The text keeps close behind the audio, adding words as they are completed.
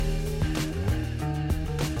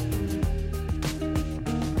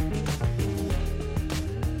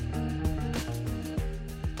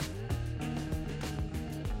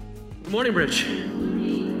Good morning,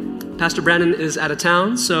 Bridge. Pastor Brandon is out of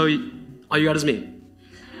town, so all you got is me.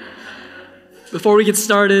 Before we get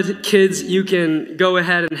started, kids, you can go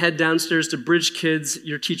ahead and head downstairs to Bridge Kids.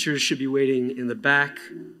 Your teachers should be waiting in the back.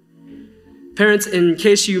 Parents, in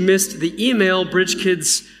case you missed the email, Bridge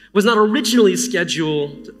Kids was not originally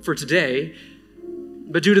scheduled for today,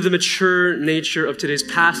 but due to the mature nature of today's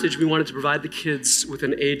passage, we wanted to provide the kids with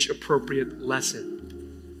an age-appropriate lesson.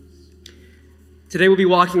 Today we'll be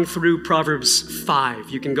walking through Proverbs 5.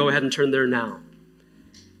 You can go ahead and turn there now.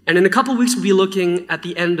 And in a couple of weeks, we'll be looking at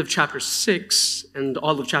the end of chapter 6 and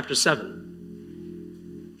all of chapter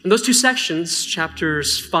 7. And those two sections,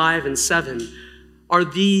 chapters 5 and 7, are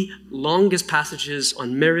the longest passages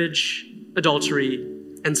on marriage, adultery,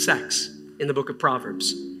 and sex in the book of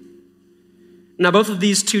Proverbs. Now, both of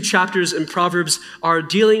these two chapters in Proverbs are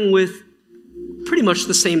dealing with pretty much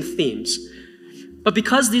the same themes. But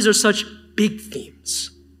because these are such big themes,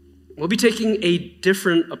 we'll be taking a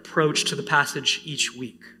different approach to the passage each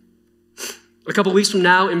week. A couple weeks from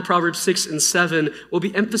now, in Proverbs 6 and 7, we'll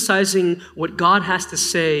be emphasizing what God has to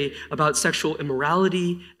say about sexual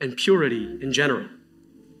immorality and purity in general.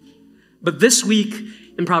 But this week,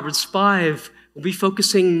 in Proverbs 5, we'll be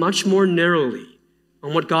focusing much more narrowly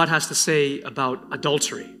on what God has to say about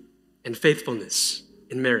adultery and faithfulness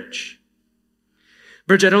in marriage.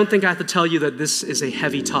 Bridge, I don't think I have to tell you that this is a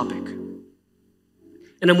heavy topic.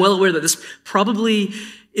 And I'm well aware that this probably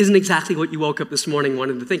isn't exactly what you woke up this morning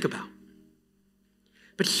wanting to think about.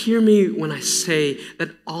 But hear me when I say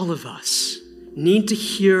that all of us need to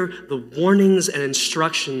hear the warnings and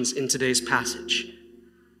instructions in today's passage.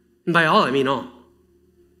 And by all, I mean all.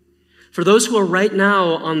 For those who are right now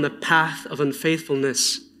on the path of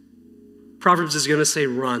unfaithfulness, Proverbs is going to say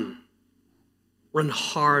run. Run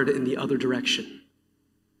hard in the other direction.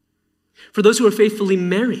 For those who are faithfully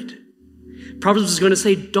married, Proverbs is going to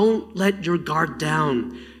say, don't let your guard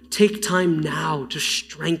down. Take time now to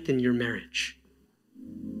strengthen your marriage.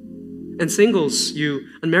 And singles, you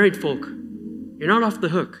unmarried folk, you're not off the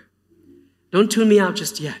hook. Don't tune me out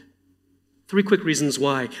just yet. 3 quick reasons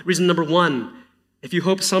why. Reason number 1, if you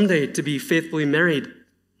hope someday to be faithfully married,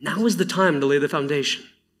 now is the time to lay the foundation.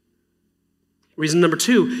 Reason number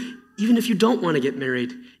 2, even if you don't want to get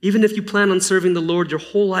married, even if you plan on serving the Lord your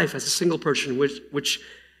whole life as a single person, which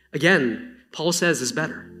again, Paul says is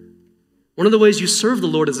better. One of the ways you serve the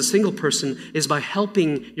Lord as a single person is by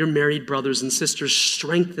helping your married brothers and sisters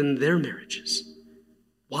strengthen their marriages.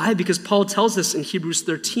 Why? Because Paul tells us in Hebrews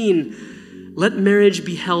 13, let marriage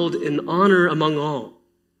be held in honor among all,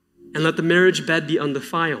 and let the marriage bed be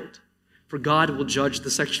undefiled, for God will judge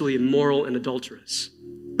the sexually immoral and adulterous.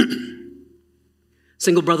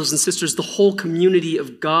 Single brothers and sisters, the whole community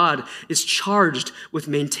of God is charged with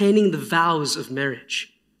maintaining the vows of marriage.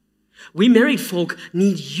 We married folk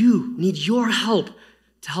need your help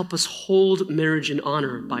to help us hold marriage in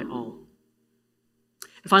honor by all.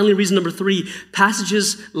 And finally, reason number 3,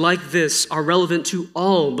 passages like this are relevant to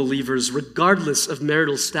all believers, regardless of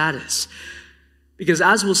marital status. Because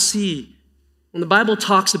as we'll see, when the Bible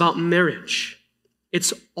talks about marriage,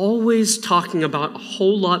 it's always talking about a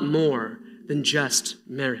whole lot more than just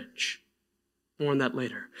marriage. More on that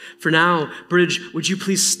later. For now, Bridge, would you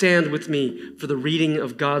please stand with me for the reading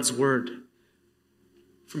of God's word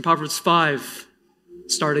from Proverbs 5,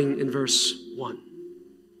 starting in verse 1.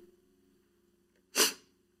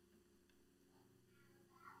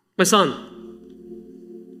 My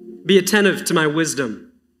son, be attentive to my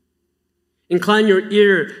wisdom. Incline your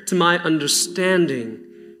ear to my understanding,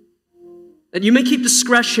 that you may keep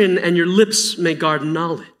discretion and your lips may guard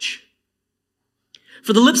knowledge.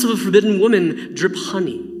 For the lips of a forbidden woman drip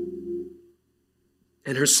honey,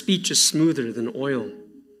 and her speech is smoother than oil.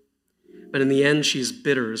 But in the end, she is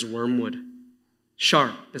bitter as wormwood,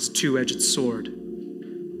 sharp as a two-edged sword.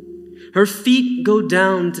 Her feet go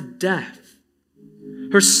down to death.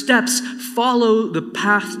 Her steps follow the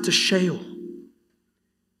path to Sheol.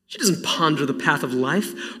 She doesn't ponder the path of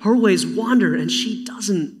life. Her ways wander, and she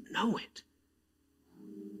doesn't know it.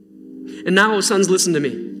 And now, sons, listen to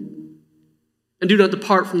me. And do not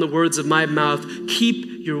depart from the words of my mouth.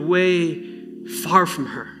 Keep your way far from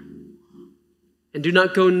her. And do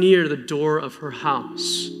not go near the door of her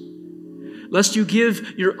house, lest you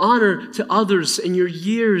give your honor to others and your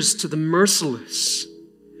years to the merciless.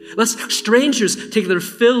 Lest strangers take their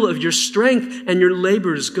fill of your strength and your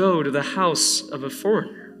labors go to the house of a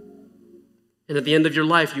foreigner. And at the end of your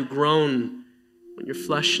life, you groan when your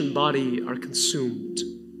flesh and body are consumed.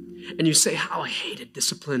 And you say, how I hated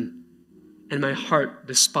discipline, and my heart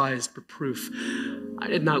despised reproof. I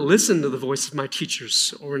did not listen to the voice of my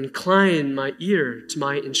teachers or incline my ear to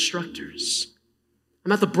my instructors.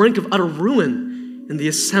 I'm at the brink of utter ruin in the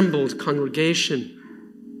assembled congregation.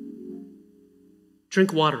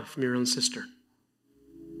 Drink water from your own cistern,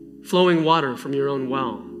 flowing water from your own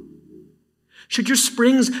well. Should your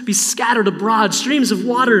springs be scattered abroad, streams of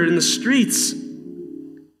water in the streets,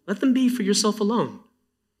 let them be for yourself alone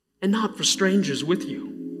and not for strangers with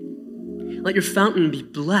you. Let your fountain be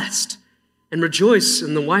blessed and rejoice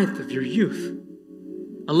in the wife of your youth.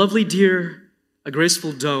 A lovely deer, a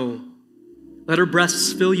graceful doe, let her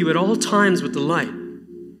breasts fill you at all times with delight.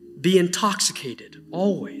 Be intoxicated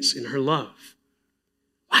always in her love.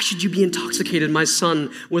 Why should you be intoxicated, my son,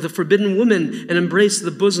 with a forbidden woman and embrace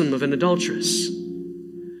the bosom of an adulteress?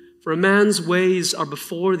 For a man's ways are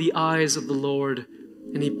before the eyes of the Lord,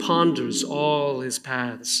 and he ponders all his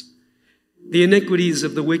paths. The iniquities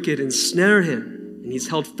of the wicked ensnare him, and he's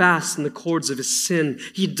held fast in the cords of his sin.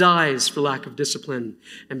 He dies for lack of discipline,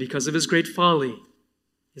 and because of his great folly,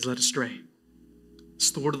 he's led astray.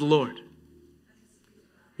 It's the word of the Lord.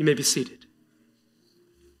 You may be seated.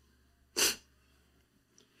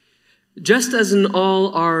 Just as in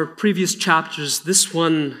all our previous chapters, this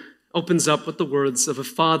one opens up with the words of a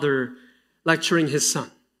father lecturing his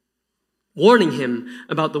son, warning him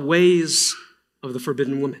about the ways of the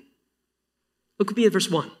forbidden woman. Look with me at verse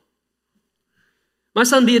 1. My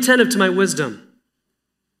son, be attentive to my wisdom.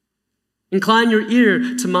 Incline your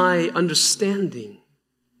ear to my understanding,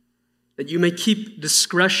 that you may keep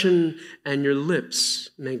discretion and your lips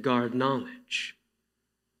may guard knowledge.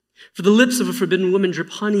 For the lips of a forbidden woman drip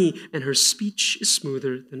honey, and her speech is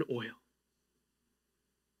smoother than oil.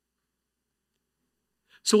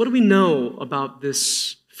 So what do we know about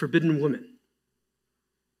this forbidden woman?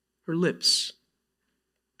 Her lips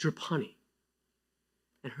drip honey,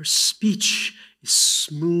 and her speech is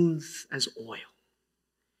smooth as oil.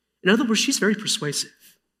 In other words, she's very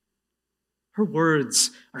persuasive. Her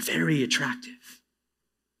words are very attractive.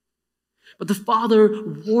 But the father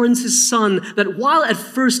warns his son that while at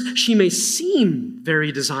first she may seem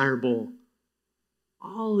very desirable,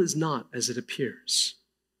 all is not as it appears.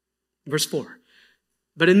 Verse 4,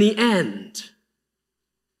 but in the end,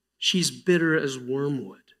 she's bitter as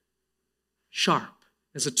wormwood, sharp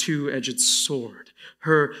as a two-edged sword.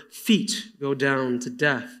 Her feet go down to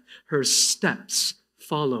death. Her steps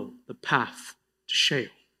follow the path to Sheol.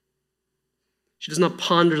 She does not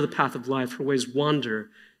ponder the path of life. Her ways wander,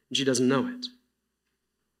 and she doesn't know it.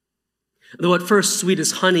 Though at first sweet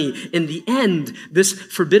as honey, in the end, this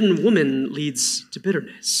forbidden woman leads to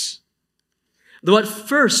bitterness. Though at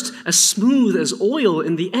first as smooth as oil,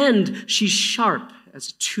 in the end, she's sharp as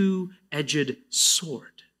a two-edged sword.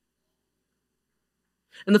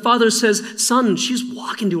 And the father says, son, she's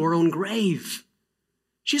walking to her own grave.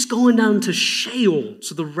 She's going down to Sheol,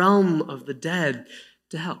 to the realm of the dead,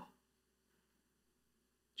 to hell.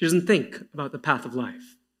 She doesn't think about the path of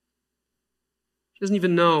life. She doesn't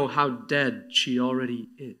even know how dead she already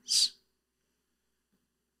is.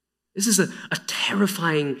 This is a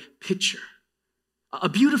terrifying picture, a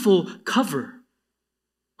beautiful cover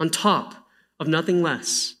on top of nothing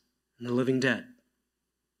less than the living dead.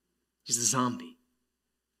 She's a zombie.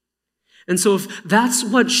 And so if that's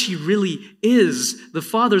what she really is, the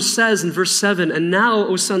father says in verse 7, and now,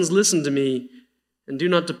 O sons, listen to me, and do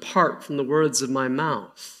not depart from the words of my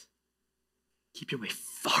mouth. Keep your way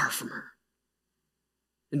far from her,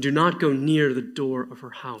 and do not go near the door of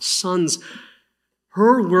her house. Sons,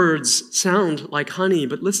 her words sound like honey,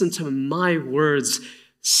 but listen to my words.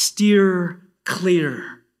 Steer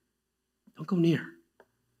clear. Don't go near.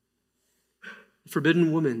 The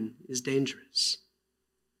forbidden woman is dangerous.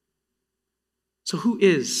 So who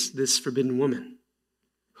is this forbidden woman?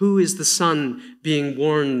 Who is the son being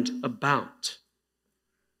warned about?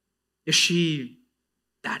 Is she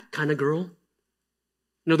that kind of girl?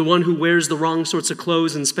 You know, the one who wears the wrong sorts of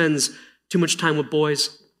clothes and spends too much time with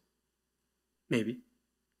boys? Maybe.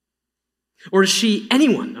 Or is she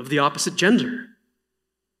anyone of the opposite gender?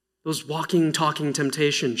 Those walking, talking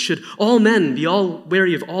temptation. Should all men be all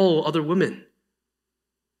wary of all other women?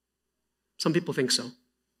 Some people think so.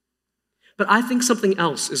 But I think something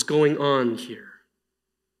else is going on here.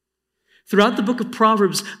 Throughout the book of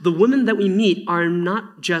Proverbs, the women that we meet are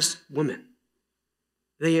not just women.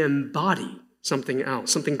 They embody something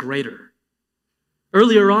else, something greater.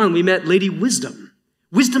 Earlier on, we met Lady Wisdom,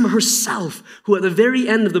 Wisdom herself, who at the very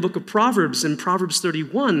end of the book of Proverbs, in Proverbs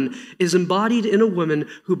 31, is embodied in a woman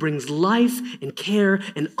who brings life and care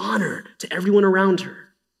and honor to everyone around her.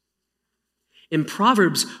 In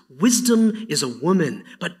Proverbs, wisdom is a woman,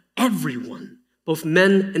 but everyone, both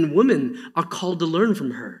men and women, are called to learn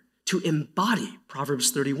from her, to embody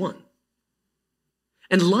Proverbs 31.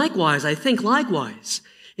 And likewise, I think likewise,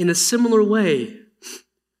 in a similar way,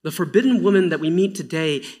 The forbidden woman that we meet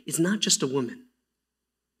today is not just a woman,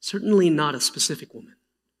 certainly not a specific woman.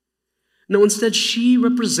 No, instead, she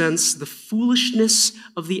represents the foolishness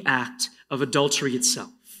of the act of adultery itself.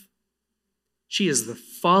 She is the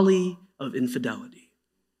folly of infidelity.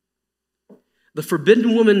 The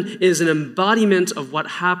forbidden woman is an embodiment of what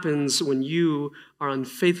happens when you are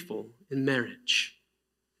unfaithful in marriage.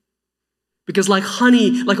 Because like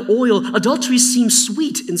honey, like oil, adultery seems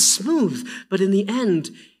sweet and smooth, but in the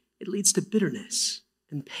end, it leads to bitterness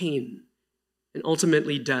and pain and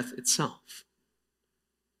ultimately death itself.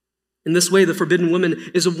 In this way, the forbidden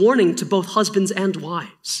woman is a warning to both husbands and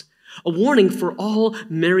wives, a warning for all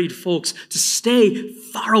married folks to stay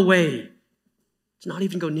far away, to not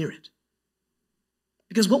even go near it.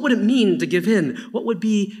 Because what would it mean to give in? What would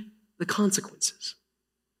be the consequences?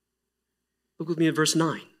 Look with me at verse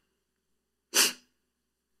 9.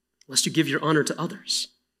 Lest you give your honor to others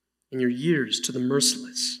and your years to the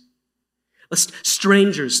merciless. Lest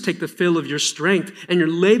strangers take the fill of your strength and your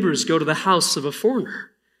labors go to the house of a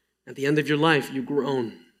foreigner. At the end of your life, you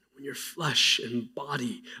groan when your flesh and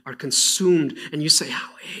body are consumed and you say, how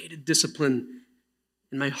I hated discipline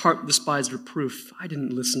and my heart despised reproof. I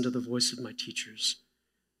didn't listen to the voice of my teachers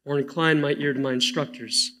or incline my ear to my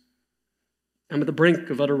instructors. I'm at the brink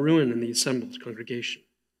of utter ruin in the assembled congregation.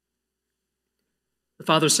 The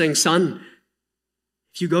father's saying, son,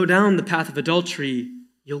 if you go down the path of adultery,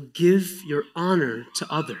 you'll give your honor to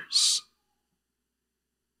others.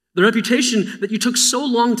 The reputation that you took so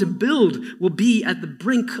long to build will be at the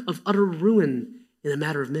brink of utter ruin in a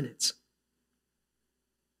matter of minutes.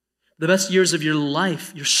 The best years of your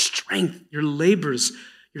life, your strength, your labors,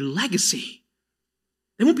 your legacy,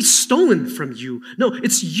 they won't be stolen from you. No,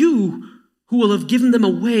 it's you who will have given them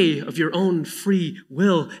away of your own free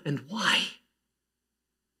will. And why?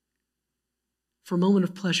 For a moment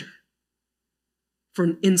of pleasure, for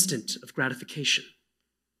an instant of gratification.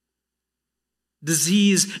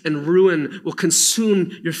 Disease and ruin will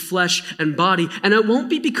consume your flesh and body, and it won't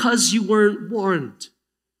be because you weren't warned.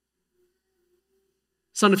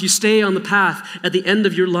 Son, if you stay on the path at the end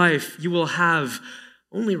of your life, you will have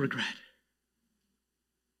only regret.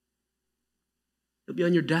 You'll be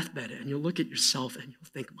on your deathbed and you'll look at yourself and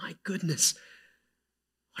you'll think, my goodness,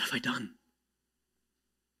 what have I done?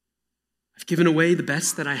 I've given away the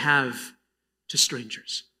best that I have to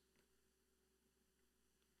strangers.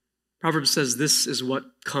 Proverbs says this is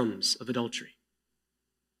what comes of adultery.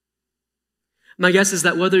 My guess is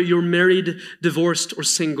that whether you're married, divorced, or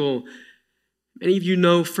single, many of you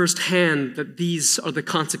know firsthand that these are the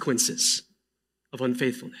consequences of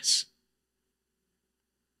unfaithfulness.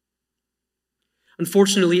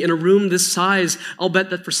 Unfortunately, in a room this size, I'll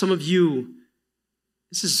bet that for some of you,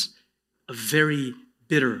 this is a very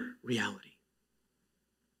bitter reality.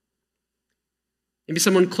 Maybe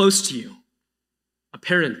someone close to you, a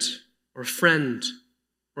parent or a friend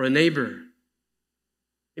or a neighbor,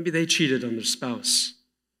 maybe they cheated on their spouse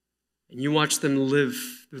and you watch them live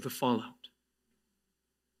through the fallout.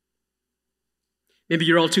 Maybe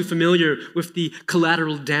you're all too familiar with the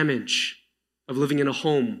collateral damage of living in a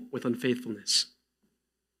home with unfaithfulness.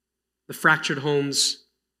 The fractured homes,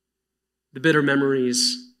 the bitter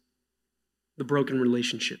memories, the broken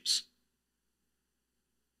relationships.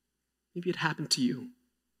 Maybe it happened to you.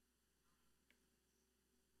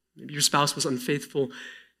 Maybe your spouse was unfaithful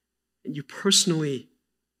and you personally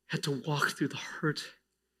had to walk through the hurt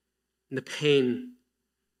and the pain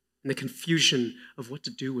and the confusion of what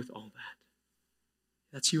to do with all that.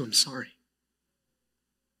 That's you, I'm sorry.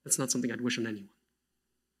 That's not something I'd wish on anyone.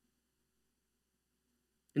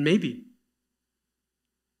 And maybe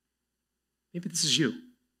this is you.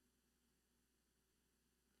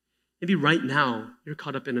 Maybe right now you're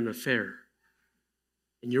caught up in an affair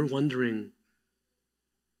and you're wondering,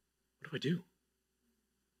 what do I do?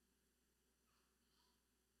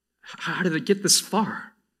 How did I get this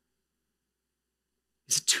far?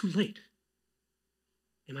 Is it too late?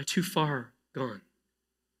 Am I too far gone?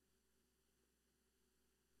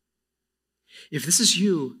 If this is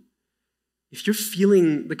you, if you're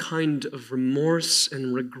feeling the kind of remorse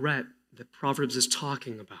and regret that Proverbs is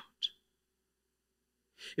talking about,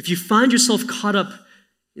 if you find yourself caught up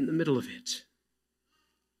in the middle of it,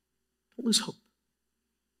 don't lose hope.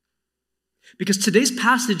 Because today's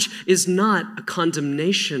passage is not a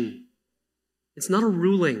condemnation. It's not a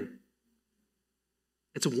ruling.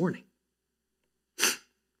 It's a warning.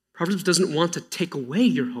 Proverbs doesn't want to take away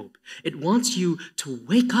your hope. It wants you to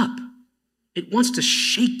wake up. It wants to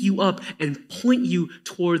shake you up and point you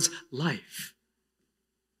towards life.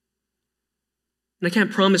 And I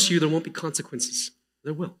can't promise you there won't be consequences.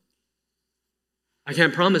 There will. I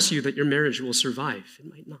can't promise you that your marriage will survive. It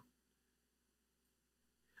might not.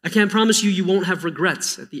 I can't promise you won't have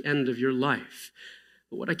regrets at the end of your life.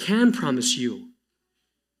 But what I can promise you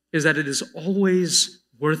is that it is always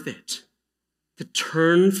worth it to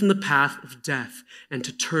turn from the path of death and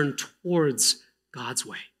to turn towards God's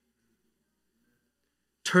way.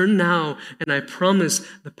 Turn now, and I promise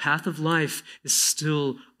the path of life is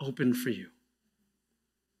still open for you.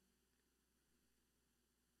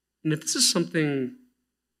 And if this is something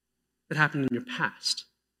that happened in your past,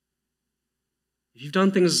 if you've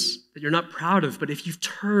done things that you're not proud of, but if you've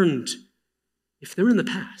turned, if they're in the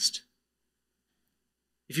past,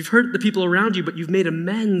 if you've hurt the people around you, but you've made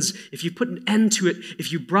amends, if you put an end to it,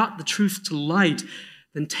 if you brought the truth to light,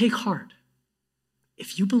 then take heart.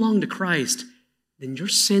 If you belong to Christ, then your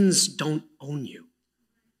sins don't own you.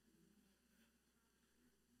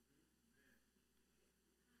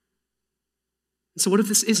 And so what if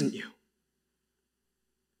this isn't you?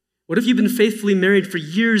 What if you've been faithfully married for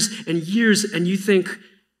years and years and you think,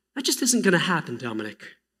 that just isn't going to happen, Dominic.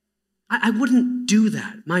 I wouldn't do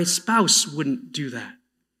that. My spouse wouldn't do that.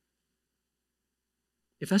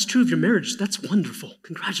 If that's true of your marriage, that's wonderful.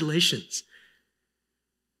 Congratulations.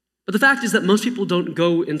 But the fact is that most people don't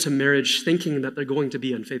go into marriage thinking that they're going to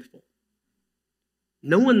be unfaithful.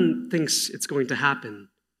 No one thinks it's going to happen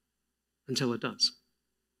until it does.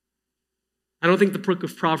 I don't think the book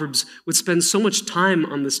of Proverbs would spend so much time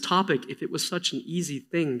on this topic if it was such an easy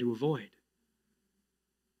thing to avoid.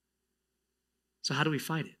 So how do we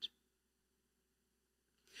fight it?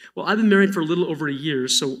 Well, I've been married for a little over a year,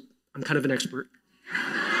 so I'm kind of an expert.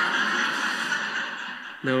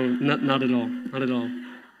 No, not at all. Not at all.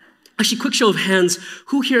 Actually, quick show of hands.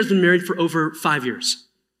 Who here has been married for over 5 years?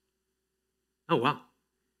 Oh, wow.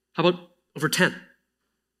 How about over 10?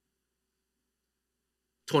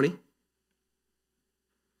 20?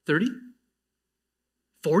 30?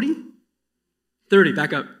 40? 30,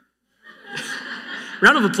 back up.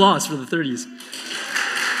 Round of applause for the 30s.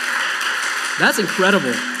 That's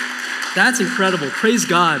incredible. That's incredible. Praise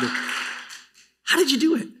God. How did you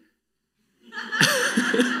do it?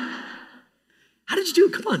 How did you do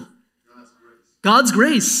it? Come on. God's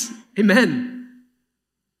grace. Amen.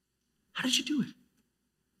 How did you do it?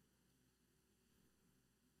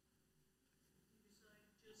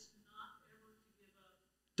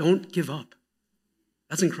 Don't give up.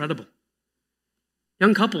 That's incredible.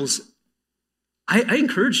 Young couples, I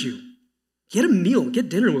encourage you, get a meal, get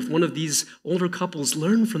dinner with one of these older couples,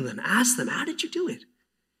 learn from them, ask them, how did you do it?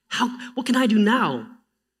 What can I do now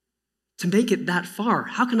to make it that far?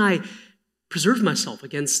 How can I preserve myself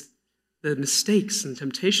against the mistakes and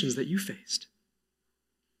temptations that you faced?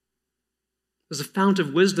 There's a fount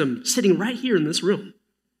of wisdom sitting right here in this room.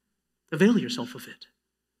 Avail yourself of it.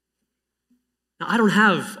 Now, I don't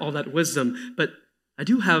have all that wisdom, but I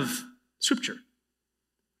do have Scripture.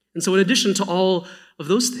 And so in addition to all of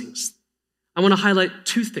those things, I want to highlight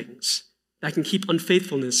 2 things that can keep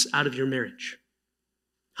unfaithfulness out of your marriage.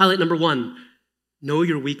 Highlight number 1, know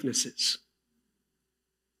your weaknesses.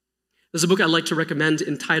 There's a book I'd like to recommend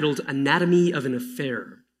entitled Anatomy of an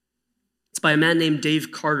Affair. It's by a man named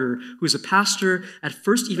Dave Carter, who is a pastor at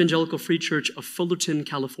First Evangelical Free Church of Fullerton,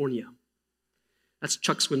 California. That's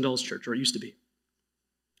Chuck Swindoll's church, or it used to be.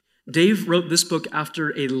 Dave wrote this book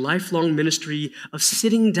after a lifelong ministry of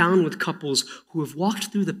sitting down with couples who have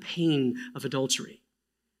walked through the pain of adultery.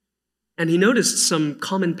 And he noticed some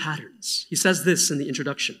common patterns. He says this in the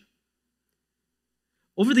introduction.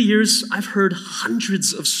 Over the years, I've heard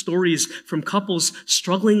hundreds of stories from couples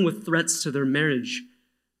struggling with threats to their marriage,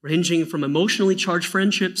 ranging from emotionally charged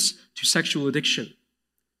friendships to sexual addiction.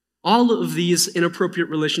 All of these inappropriate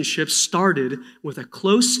relationships started with a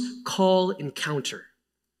close call encounter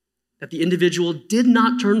that the individual did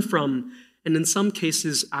not turn from, and in some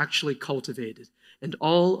cases actually cultivated, and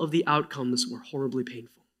all of the outcomes were horribly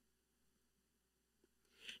painful.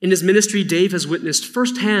 In his ministry, Dave has witnessed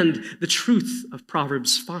firsthand the truth of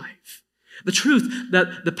Proverbs 5, the truth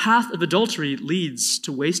that the path of adultery leads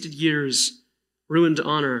to wasted years, ruined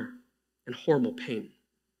honor, and horrible pain.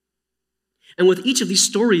 And with each of these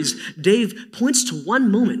stories, Dave points to one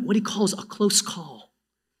moment, what he calls a close call.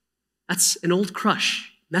 That's an old crush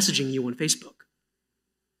messaging you on Facebook.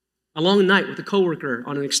 A long night with a coworker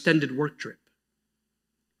on an extended work trip.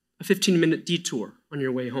 A 15-minute detour on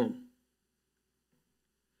your way home.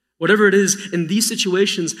 Whatever it is, in these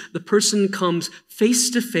situations, the person comes face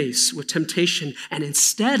to face with temptation, and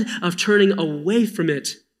instead of turning away from it,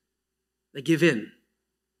 they give in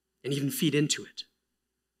and even feed into it.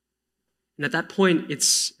 And at that point,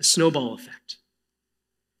 it's a snowball effect.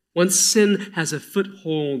 Once sin has a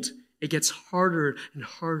foothold it gets harder and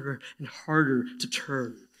harder and harder to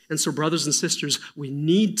turn. And so, brothers and sisters, we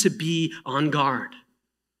need to be on guard.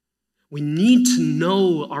 We need to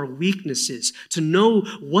know our weaknesses, to know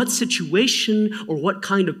what situation or what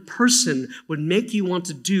kind of person would make you want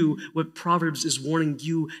to do what Proverbs is warning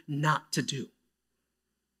you not to do.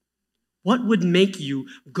 What would make you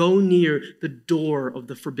go near the door of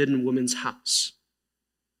the forbidden woman's house?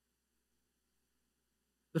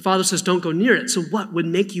 The Father says, don't go near it. So what would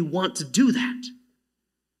make you want to do that?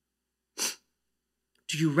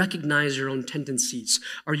 Do you recognize your own tendencies?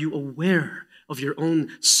 Are you aware of your own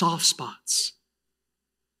soft spots?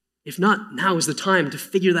 If not, now is the time to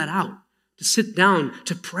figure that out, to sit down,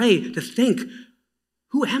 to pray, to think,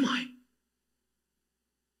 who am I?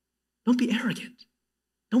 Don't be arrogant.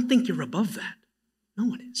 Don't think you're above that. No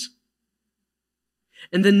one is.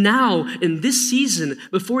 And then now, in this season,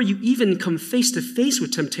 before you even come face to face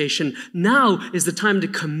with temptation, now is the time to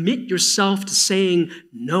commit yourself to saying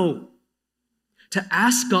no. To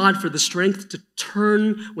ask God for the strength to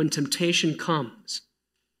turn when temptation comes.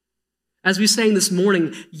 As we sang this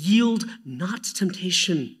morning, yield not to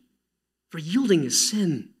temptation, for yielding is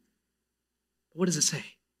sin. What does it say?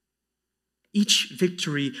 Each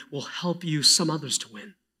victory will help you some others to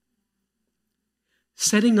win.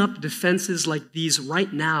 Setting up defenses like these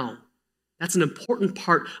right now, that's an important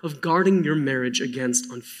part of guarding your marriage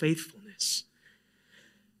against unfaithfulness.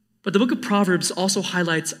 But the book of Proverbs also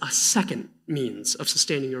highlights a second means of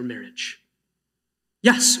sustaining your marriage.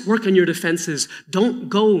 Yes, work on your defenses. Don't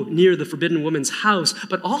go near the forbidden woman's house,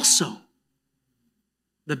 but also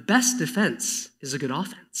the best defense is a good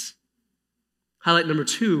offense. Highlight number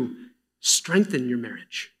 2, strengthen your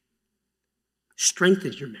marriage.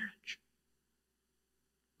 Strengthen your marriage.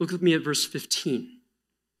 Look with me at verse 15.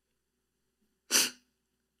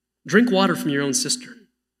 Drink water from your own cistern,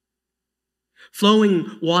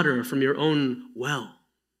 flowing water from your own well.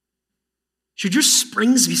 Should your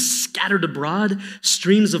springs be scattered abroad,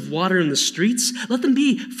 streams of water in the streets? Let them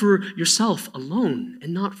be for yourself alone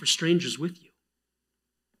and not for strangers with you.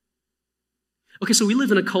 Okay, so we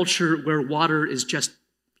live in a culture where water is just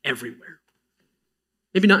everywhere.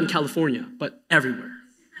 Maybe not in California, but everywhere.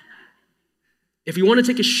 If you want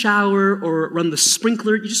to take a shower or run the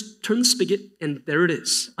sprinkler, you just turn the spigot and there it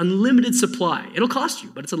is. Unlimited supply. It'll cost you,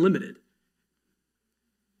 but it's unlimited.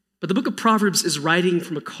 But the book of Proverbs is writing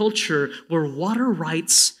from a culture where water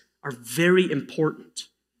rights are very important.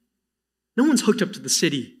 No one's hooked up to the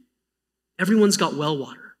city. Everyone's got well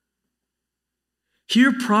water.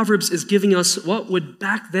 Here, Proverbs is giving us what would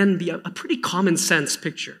back then be a pretty common sense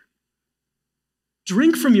picture.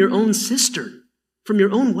 Drink from your own cistern, from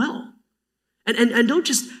your own well. And don't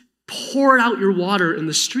just pour out your water in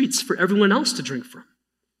the streets for everyone else to drink from.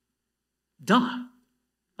 Duh.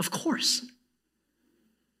 Of course.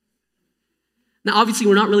 Now, obviously,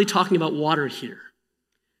 we're not really talking about water here.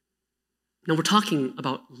 No, we're talking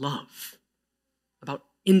about love, about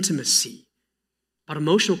intimacy, about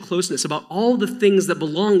emotional closeness, about all the things that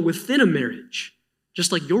belong within a marriage,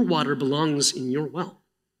 just like your water belongs in your well.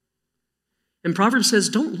 And Proverbs says,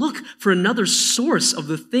 don't look for another source of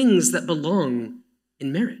the things that belong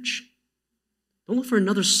in marriage. Don't look for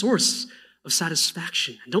another source of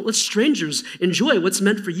satisfaction. And don't let strangers enjoy what's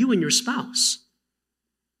meant for you and your spouse.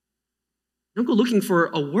 Don't go looking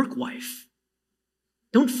for a work wife.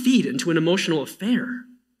 Don't feed into an emotional affair.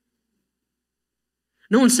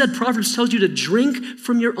 No, instead, Proverbs tells you to drink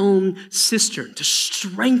from your own cistern, to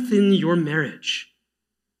strengthen your marriage.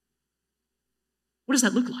 What does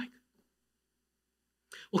that look like?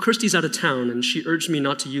 Well, Kirsty's out of town, and she urged me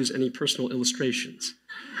not to use any personal illustrations.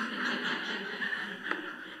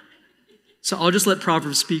 So I'll just let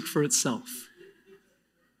Proverbs speak for itself.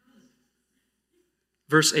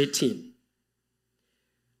 Verse 18.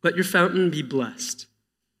 Let your fountain be blessed,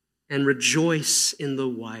 and rejoice in the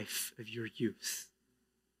wife of your youth.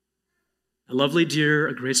 A lovely deer,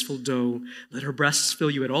 a graceful doe, let her breasts fill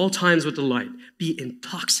you at all times with delight. Be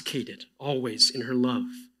intoxicated always in her love.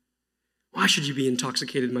 Why should you be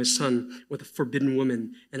intoxicated, my son, with a forbidden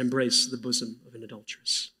woman and embrace the bosom of an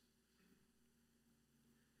adulteress?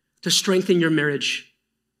 To strengthen your marriage,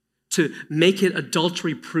 to make it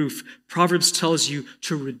adultery-proof, Proverbs tells you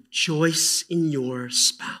to rejoice in your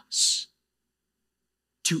spouse,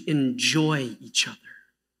 to enjoy each other.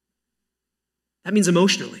 That means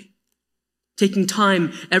emotionally, taking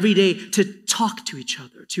time every day to talk to each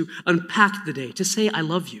other, to unpack the day, to say, I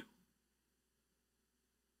love you.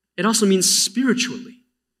 It also means spiritually,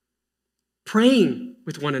 praying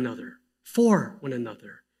with one another, for one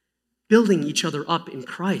another, building each other up in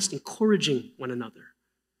Christ, encouraging one another.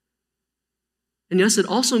 And yes, it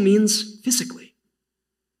also means physically,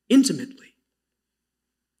 intimately.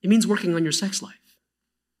 It means working on your sex life.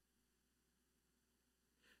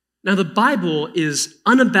 Now, the Bible is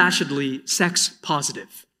unabashedly sex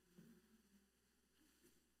positive.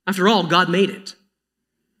 After all, God made it.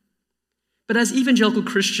 But as evangelical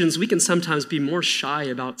Christians, we can sometimes be more shy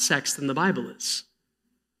about sex than the Bible is.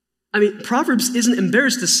 I mean, Proverbs isn't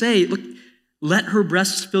embarrassed to say, look, let her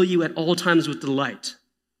breasts fill you at all times with delight.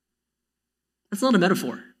 That's not a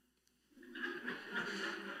metaphor.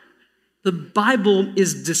 The Bible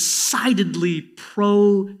is decidedly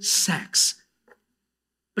pro-sex.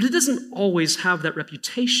 But it doesn't always have that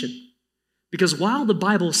reputation. Because while the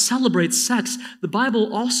Bible celebrates sex, the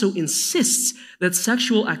Bible also insists that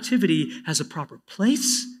sexual activity has a proper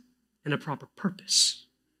place and a proper purpose.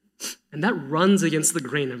 And that runs against the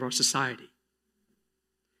grain of our society.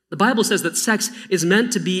 The Bible says that sex is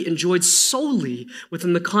meant to be enjoyed solely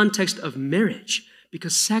within the context of marriage,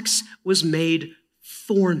 because sex was made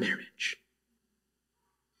for marriage.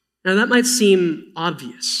 Now that might seem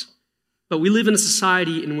obvious, but we live in a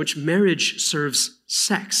society in which marriage serves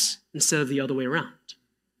sex instead of the other way around.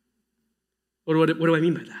 What do I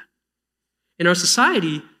mean by that? In our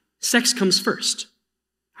society, sex comes first.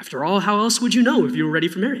 After all, how else would you know if you were ready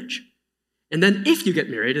for marriage? And then if you get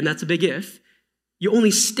married, and that's a big if, you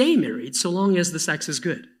only stay married so long as the sex is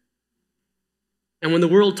good. And when the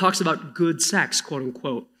world talks about good sex, quote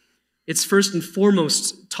unquote, it's first and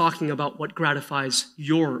foremost talking about what gratifies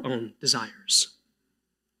your own desires.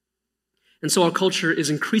 And so our culture is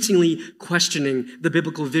increasingly questioning the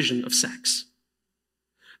biblical vision of sex.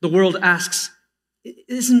 The world asks,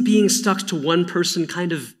 isn't being stuck to one person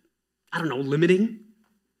kind of, limiting?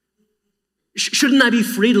 Shouldn't I be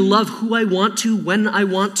free to love who I want to, when I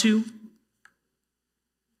want to?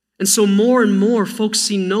 And so more and more folks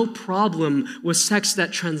see no problem with sex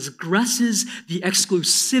that transgresses the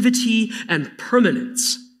exclusivity and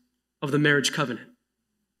permanence of the marriage covenant.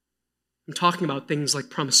 I'm talking about things like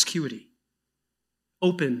promiscuity,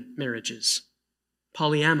 open marriages,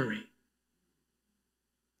 polyamory.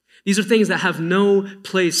 These are things that have no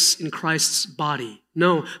place in Christ's body.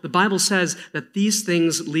 No, the Bible says that these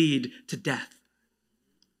things lead to death.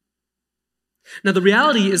 Now, the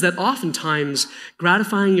reality is that oftentimes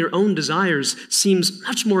gratifying your own desires seems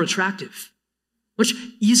much more attractive, much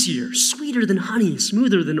easier, sweeter than honey,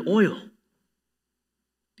 smoother than oil.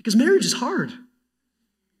 Because marriage is hard,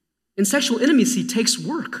 and sexual intimacy takes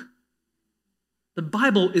work. The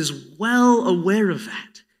Bible is well aware of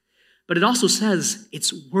that, but it also says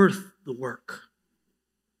it's worth the work.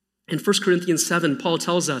 In 1 Corinthians 7, Paul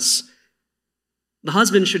tells us, the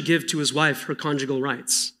husband should give to his wife her conjugal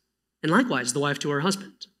rights, and likewise the wife to her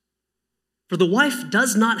husband. For the wife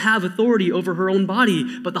does not have authority over her own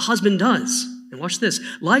body, but the husband does. And watch this.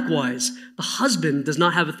 Likewise, the husband does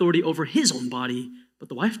not have authority over his own body, but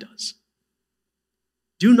the wife does.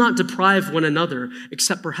 Do not deprive one another,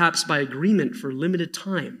 except perhaps by agreement for limited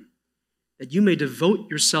time, that you may devote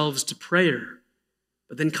yourselves to prayer,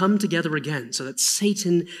 but then come together again, so that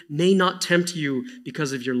Satan may not tempt you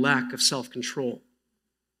because of your lack of self-control.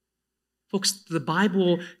 Folks, the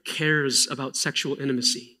Bible cares about sexual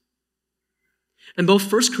intimacy. And both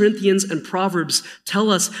 1 Corinthians and Proverbs tell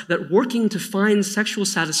us that working to find sexual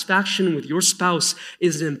satisfaction with your spouse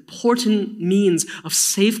is an important means of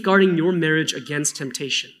safeguarding your marriage against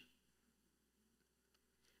temptation.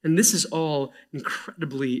 And this is all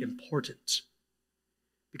incredibly important,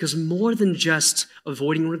 because more than just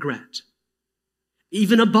avoiding regret,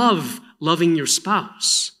 even above loving your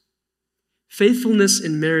spouse, faithfulness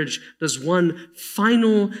in marriage does one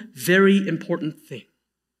final, very important thing.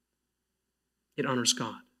 It honors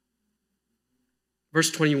God. Verse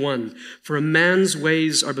 21, for a man's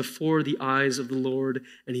ways are before the eyes of the Lord,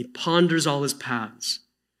 and he ponders all his paths.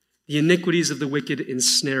 The iniquities of the wicked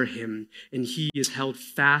ensnare him, and he is held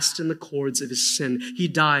fast in the cords of his sin. He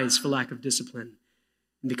dies for lack of discipline,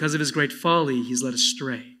 and because of his great folly, he's led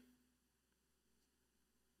astray.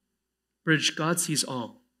 Bridge, God sees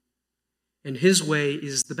all, and his way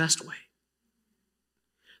is the best way.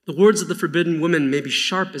 The words of the forbidden woman may be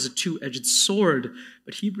sharp as a two-edged sword,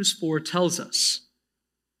 but Hebrews 4 tells us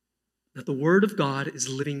that the word of God is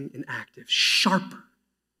living and active, sharper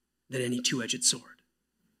than any two-edged sword,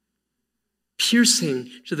 piercing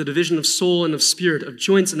to the division of soul and of spirit, of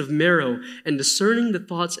joints and of marrow, and discerning the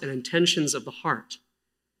thoughts and intentions of the heart.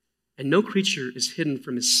 And no creature is hidden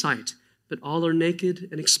from his sight, but all are naked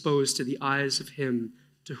and exposed to the eyes of him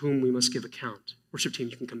to whom we must give account. Worship team,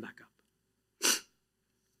 you can come back up.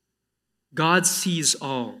 God sees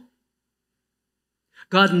all.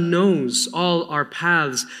 God knows all our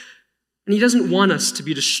paths. And And he doesn't want us to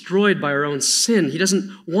be destroyed by our own sin. He doesn't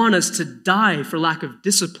want us to die for lack of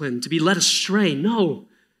discipline, to be led astray. No.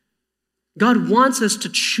 God wants us to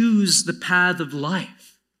choose the path of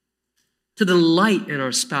life, to delight in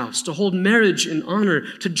our spouse, to hold marriage in honor,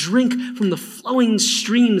 to drink from the flowing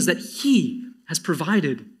streams that he has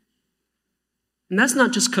provided. And that's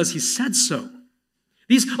not just because he said so.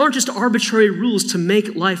 These aren't just arbitrary rules to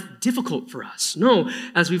make life difficult for us. No,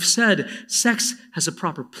 as we've said, sex has a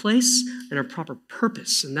proper place and a proper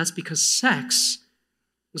purpose, and that's because sex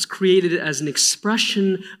was created as an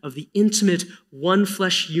expression of the intimate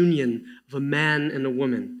one-flesh union of a man and a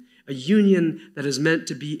woman, a union that is meant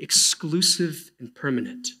to be exclusive and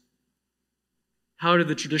permanent. How did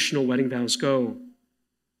the traditional wedding vows go?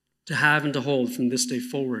 To have and to hold from this day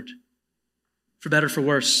forward. For better, for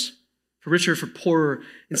worse, for richer, for poorer,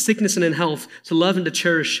 in sickness and in health, to love and to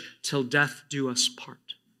cherish till death do us part.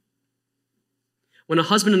 When a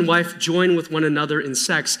husband and wife join with one another in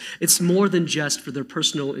sex, it's more than just for their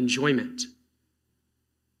personal enjoyment.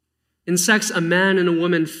 In sex, a man and a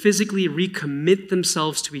woman physically recommit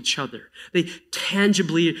themselves to each other. They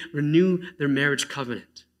tangibly renew their marriage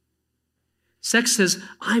covenant. Sex says,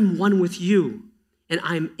 I'm one with you, and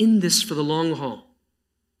I'm in this for the long haul.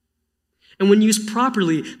 And when used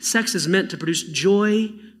properly, sex is meant to produce joy,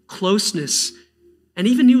 closeness, and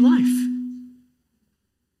even new life,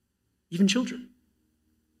 even children.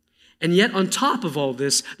 And yet, on top of all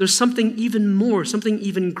this, there's something even more, something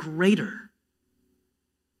even greater.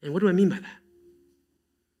 And what do I mean by that?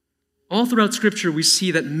 All throughout Scripture, we see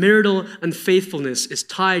that marital unfaithfulness is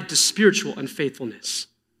tied to spiritual unfaithfulness.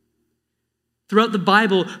 Throughout the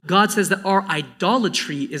Bible, God says that our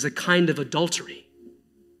idolatry is a kind of adultery.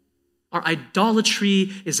 Our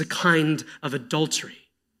idolatry is a kind of adultery.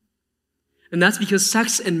 And that's because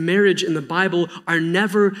sex and marriage in the Bible are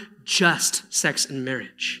never just sex and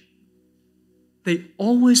marriage. They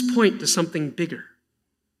always point to something bigger.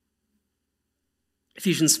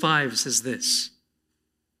 Ephesians 5 says this: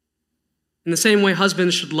 in the same way,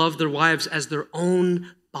 husbands should love their wives as their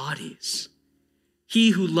own bodies.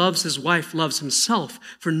 He who loves his wife loves himself,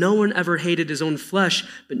 for no one ever hated his own flesh,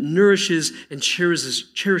 but nourishes and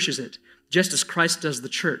cherishes it, just as Christ does the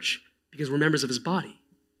church, because we're members of his body.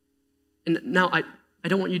 And now, I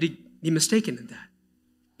don't want you to be mistaken in that.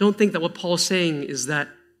 Don't think that what Paul's saying is that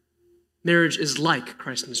marriage is like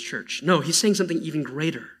Christ and his church. No, he's saying something even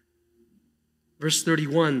greater. Verse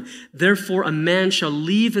 31, therefore a man shall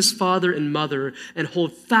leave his father and mother and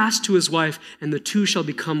hold fast to his wife, and the two shall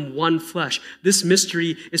become one flesh. This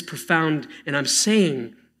mystery is profound, and I'm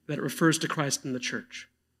saying that it refers to Christ and the church.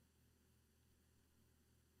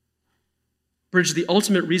 Bridge, the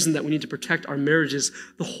ultimate reason that we need to protect our marriages,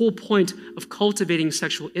 the whole point of cultivating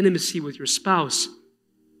sexual intimacy with your spouse,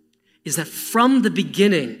 is that from the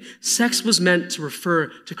beginning, sex was meant to refer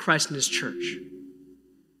to Christ and his church.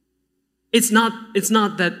 It's not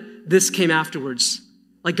that this came afterwards,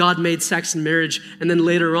 like God made sex and marriage and then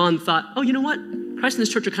later on thought, oh, you know what? Christ and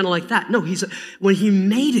his church are kind of like that. No, when he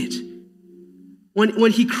made it,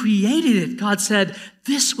 when he created it, God said,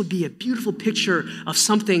 this would be a beautiful picture of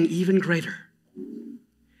something even greater.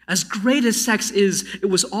 As great as sex is, it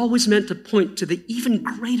was always meant to point to the even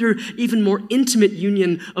greater, even more intimate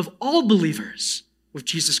union of all believers with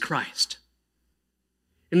Jesus Christ.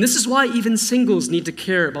 And this is why even singles need to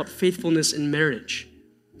care about faithfulness in marriage.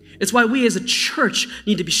 It's why we as a church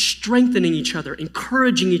need to be strengthening each other,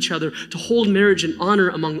 encouraging each other to hold marriage in honor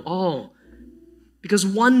among all. Because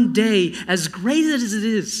one day, as great as it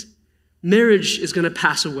is, marriage is going to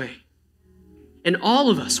pass away. And all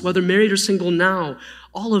of us, whether married or single now,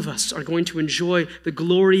 all of us are going to enjoy the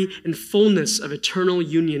glory and fullness of eternal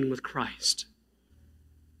union with Christ.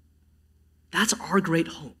 That's our great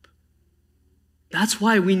hope. That's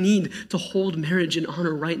why we need to hold marriage in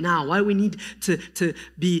honor right now, why we need to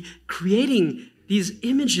be creating these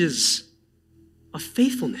images of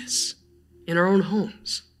faithfulness in our own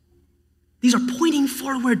homes. These are pointing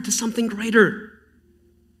forward to something greater.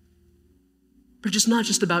 But it's not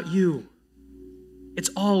just about you. It's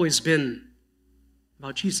always been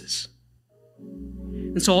about Jesus.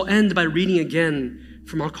 And so I'll end by reading again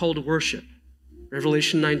from our call to worship,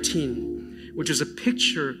 Revelation 19, which is a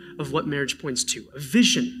picture of what marriage points to, a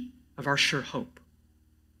vision of our sure hope.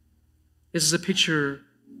 This is a picture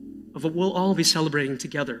of what we'll all be celebrating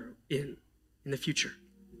together in the future,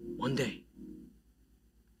 one day.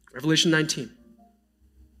 Revelation 19.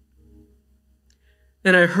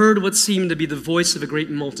 Then I heard what seemed to be the voice of a great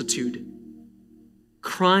multitude,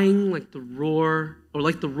 crying like the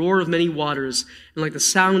roar of many waters, and like the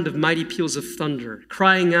sound of mighty peals of thunder,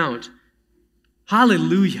 crying out,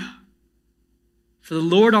 Hallelujah! For the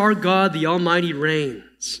Lord our God, the Almighty,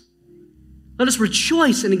 reigns. Let us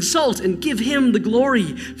rejoice and exult and give him the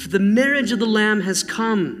glory, for the marriage of the Lamb has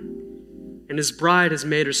come, and his bride has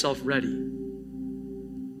made herself ready.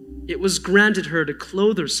 It was granted her to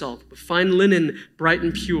clothe herself with fine linen, bright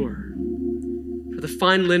and pure, for the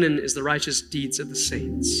fine linen is the righteous deeds of the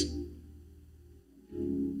saints.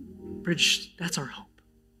 Bridge, that's our hope.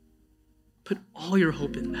 Put all your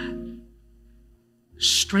hope in that.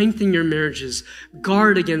 Strengthen your marriages.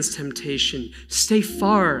 Guard against temptation. Stay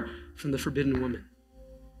far from the forbidden woman.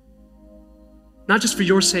 Not just for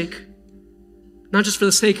your sake, not just for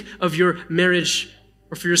the sake of your marriage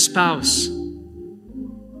or for your spouse,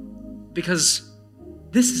 because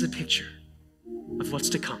this is a picture of what's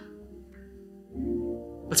to come.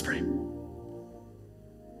 Let's pray.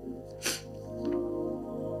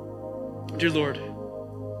 Dear Lord,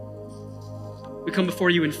 we come before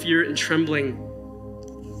you in fear and trembling,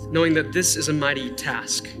 knowing that this is a mighty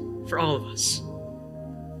task for all of us.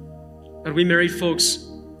 God, we married folks,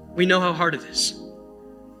 we know how hard it is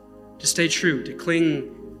to stay true, to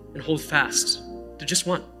cling and hold fast to just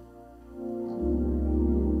one.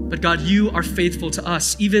 But God, you are faithful to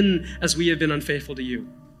us, even as we have been unfaithful to you.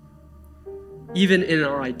 Even in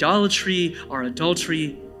our idolatry, our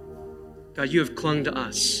adultery, God, you have clung to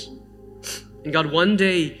us. And God, one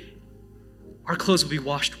day, our clothes will be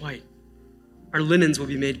washed white. Our linens will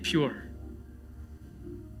be made pure.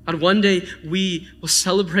 God, one day we will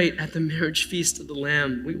celebrate at the marriage feast of the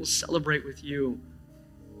Lamb. We will celebrate with you.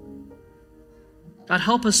 God,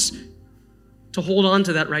 help us to hold on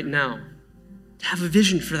to that right now, to have a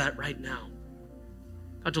vision for that right now.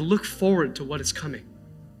 God, to look forward to what is coming.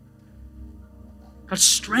 God,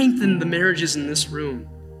 strengthen the marriages in this room.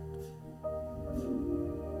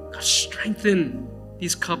 God, strengthen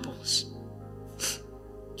these couples.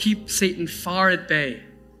 Keep Satan far at bay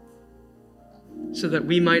so that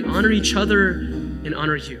we might honor each other and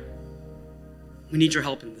honor you. We need your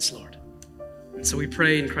help in this, Lord. And so we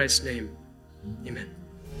pray in Christ's name. Amen.